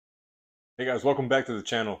Hey guys, welcome back to the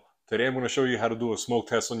channel. Today I'm going to show you how to do a smoke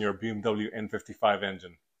test on your BMW N55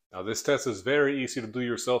 engine. Now this test is very easy to do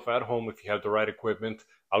yourself at home if you have the right equipment.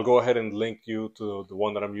 I'll go ahead and link you to the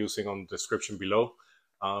one that I'm using on the description below.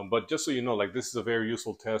 But just so you know, like, this is a very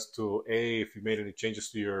useful test to if you made any changes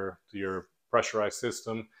to your pressurized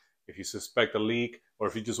system, if you suspect a leak, or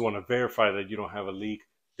if you just want to verify that you don't have a leak,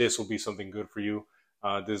 this will be something good for you.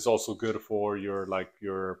 This is also good for your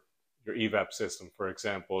evap system. For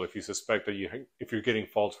example, if you suspect that if you're getting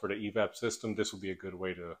faults for the evap system, this would be a good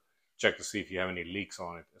way to check to see if you have any leaks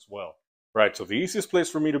on it as well. Right, so the easiest place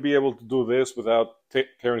for me to be able to do this without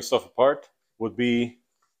tearing stuff apart would be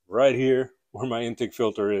right here where my intake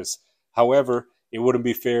filter is. However, it wouldn't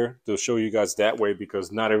be fair to show you guys that way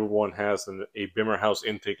because not everyone has a Bimmerhaus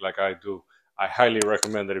intake like I do. I highly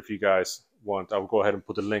recommend that if you guys want, I'll go ahead and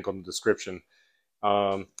put the link on the description.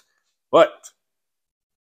 But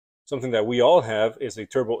something that we all have is a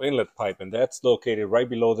turbo inlet pipe, and that's located right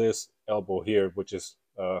below this elbow here, which is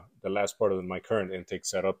the last part of my current intake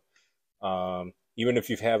setup. Even if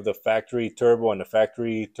you have the factory turbo and the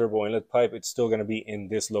factory turbo inlet pipe, it's still going to be in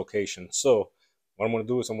this location. So what I'm going to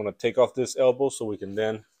do is I'm going to take off this elbow so we can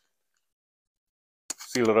then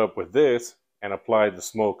seal it up with this and apply the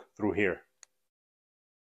smoke through here.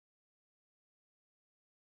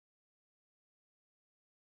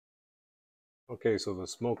 Okay, so the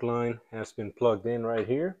smoke line has been plugged in right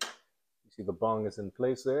here. You see the bong is in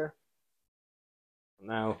place there.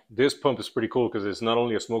 Now, this pump is pretty cool because it's not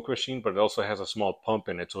only a smoke machine, but it also has a small pump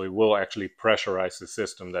in it. So it will actually pressurize the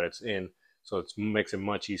system that it's in. So it makes it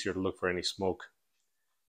much easier to look for any smoke.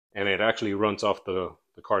 And it actually runs off the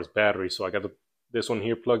car's battery. So I got this one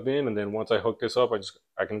here plugged in. And then once I hook this up,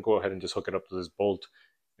 I can go ahead and just hook it up to this bolt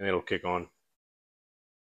and it'll kick on.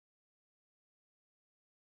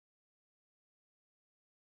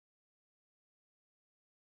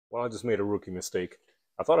 Well, I just made a rookie mistake.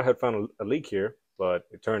 I thought I had found a leak here, but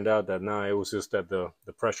it turned out that it was just that the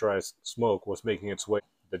pressurized smoke was making its way to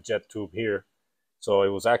the jet tube here. So it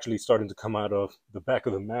was actually starting to come out of the back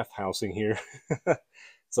of the MAF housing here.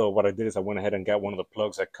 So what I did is I went ahead and got one of the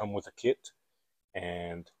plugs that come with the kit.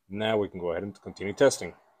 And now we can go ahead and continue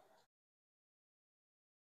testing.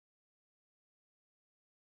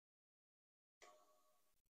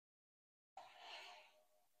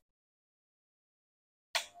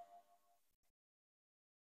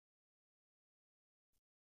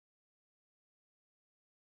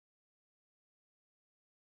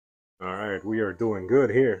 All right, we are doing good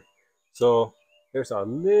here. So there's a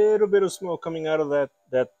little bit of smoke coming out of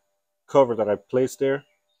that cover that I placed there,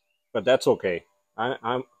 but that's okay.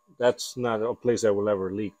 That's not a place that will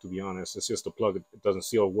ever leak, to be honest. It's just a plug. It doesn't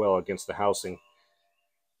seal well against the housing.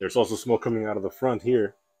 There's also smoke coming out of the front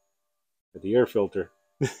here at the air filter.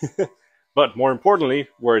 But more importantly,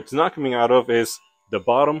 where it's not coming out of is the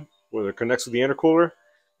bottom where it connects to the intercooler,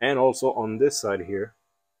 and also on this side here.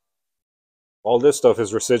 All this stuff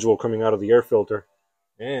is residual coming out of the air filter,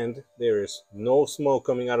 and there is no smoke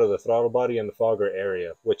coming out of the throttle body and the fogger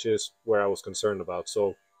area, which is where I was concerned about.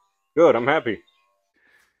 So good, I'm happy.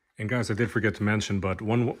 And guys, I did forget to mention, but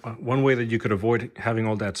one way that you could avoid having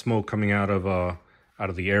all that smoke coming out of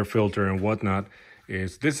the air filter and whatnot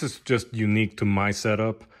is this is just unique to my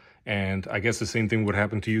setup. And I guess the same thing would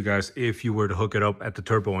happen to you guys if you were to hook it up at the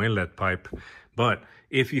turbo inlet pipe. But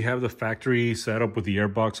if you have the factory setup with the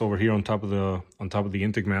airbox over here on top of the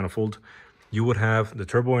intake manifold, you would have the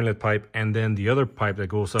turbo inlet pipe and then the other pipe that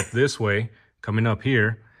goes up this way, coming up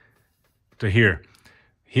here to here.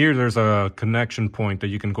 Here there's a connection point that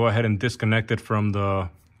you can go ahead and disconnect it from the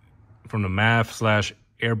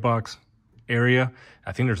MAF/airbox area.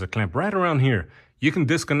 I think there's a clamp right around here. You can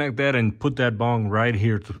disconnect that and put that bong right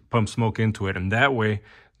here to pump smoke into it. And that way,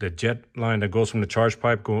 the jet line that goes from the charge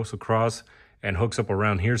pipe goes across and hooks up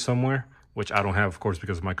around here somewhere, which I don't have, of course,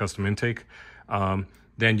 because of my custom intake.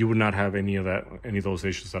 Then you would not have any of those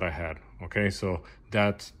issues that I had. Okay, so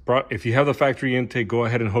if you have the factory intake, go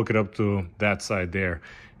ahead and hook it up to that side there.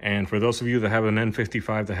 And for those of you that have an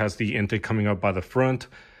N55 that has the intake coming up by the front,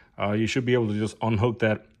 you should be able to just unhook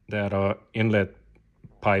that inlet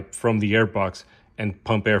pipe from the airbox and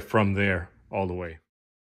pump air from there all the way.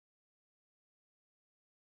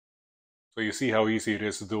 So you see how easy it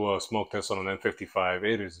is to do a smoke test on an N55.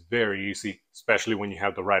 It is very easy, especially when you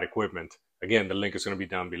have the right equipment. Again, the link is going to be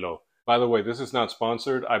down below. By the way, this is not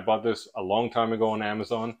sponsored. I bought this a long time ago on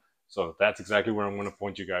Amazon. So that's exactly where I'm going to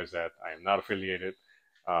point you guys at. I am not affiliated.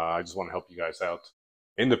 I just want to help you guys out.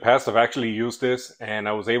 In the past, I've actually used this and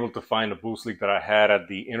I was able to find a boost leak that I had at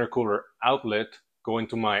the intercooler outlet going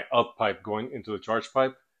to my up pipe, going into the charge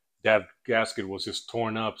pipe. That gasket was just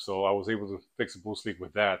torn up, so I was able to fix a boost leak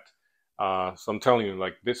with that. So I'm telling you,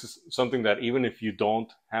 like, this is something that even if you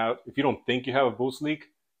don't think you have a boost leak,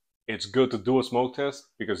 it's good to do a smoke test,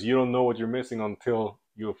 because you don't know what you're missing until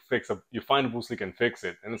you find a boost leak and fix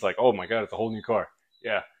it. And it's like, oh my God, it's a whole new car.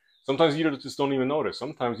 Yeah. Sometimes you just don't even notice.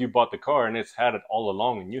 Sometimes you bought the car and it's had it all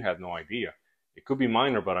along and you had no idea. It could be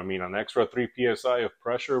minor, but I mean, an extra 3 psi of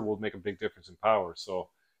pressure will make a big difference in power. So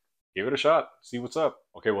give it a shot, see what's up.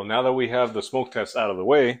 Okay, well, now that we have the smoke test out of the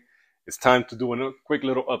way, it's time to do a quick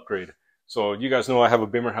little upgrade. So you guys know I have a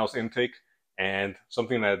Bimmerhaus intake, and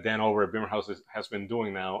something that Dan over at Bimmerhaus has been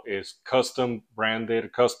doing now is custom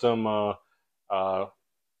branded, custom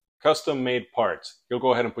made parts. You'll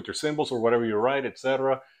go ahead and put your symbols or whatever you write,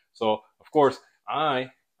 etc. So of course,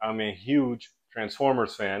 I am a huge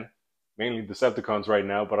Transformers fan, mainly Decepticons right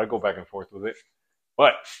now, but I go back and forth with it.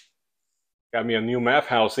 But got me a new MAF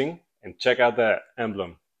housing, and check out that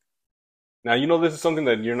emblem. Now, you know, this is something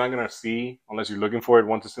that you're not going to see unless you're looking for it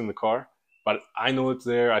once it's in the car, but I know it's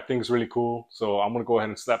there. I think it's really cool. So I'm going to go ahead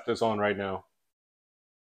and slap this on right now.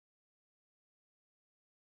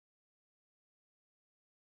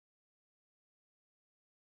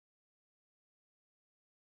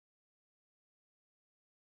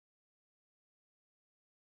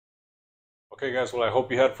 Okay, guys, well, I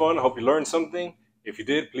hope you had fun. I hope you learned something. If you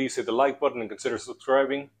did, please hit the like button and consider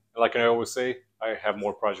subscribing. Like I always say, I have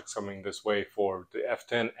more projects coming this way for the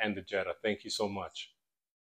F10 and the Jetta. Thank you so much.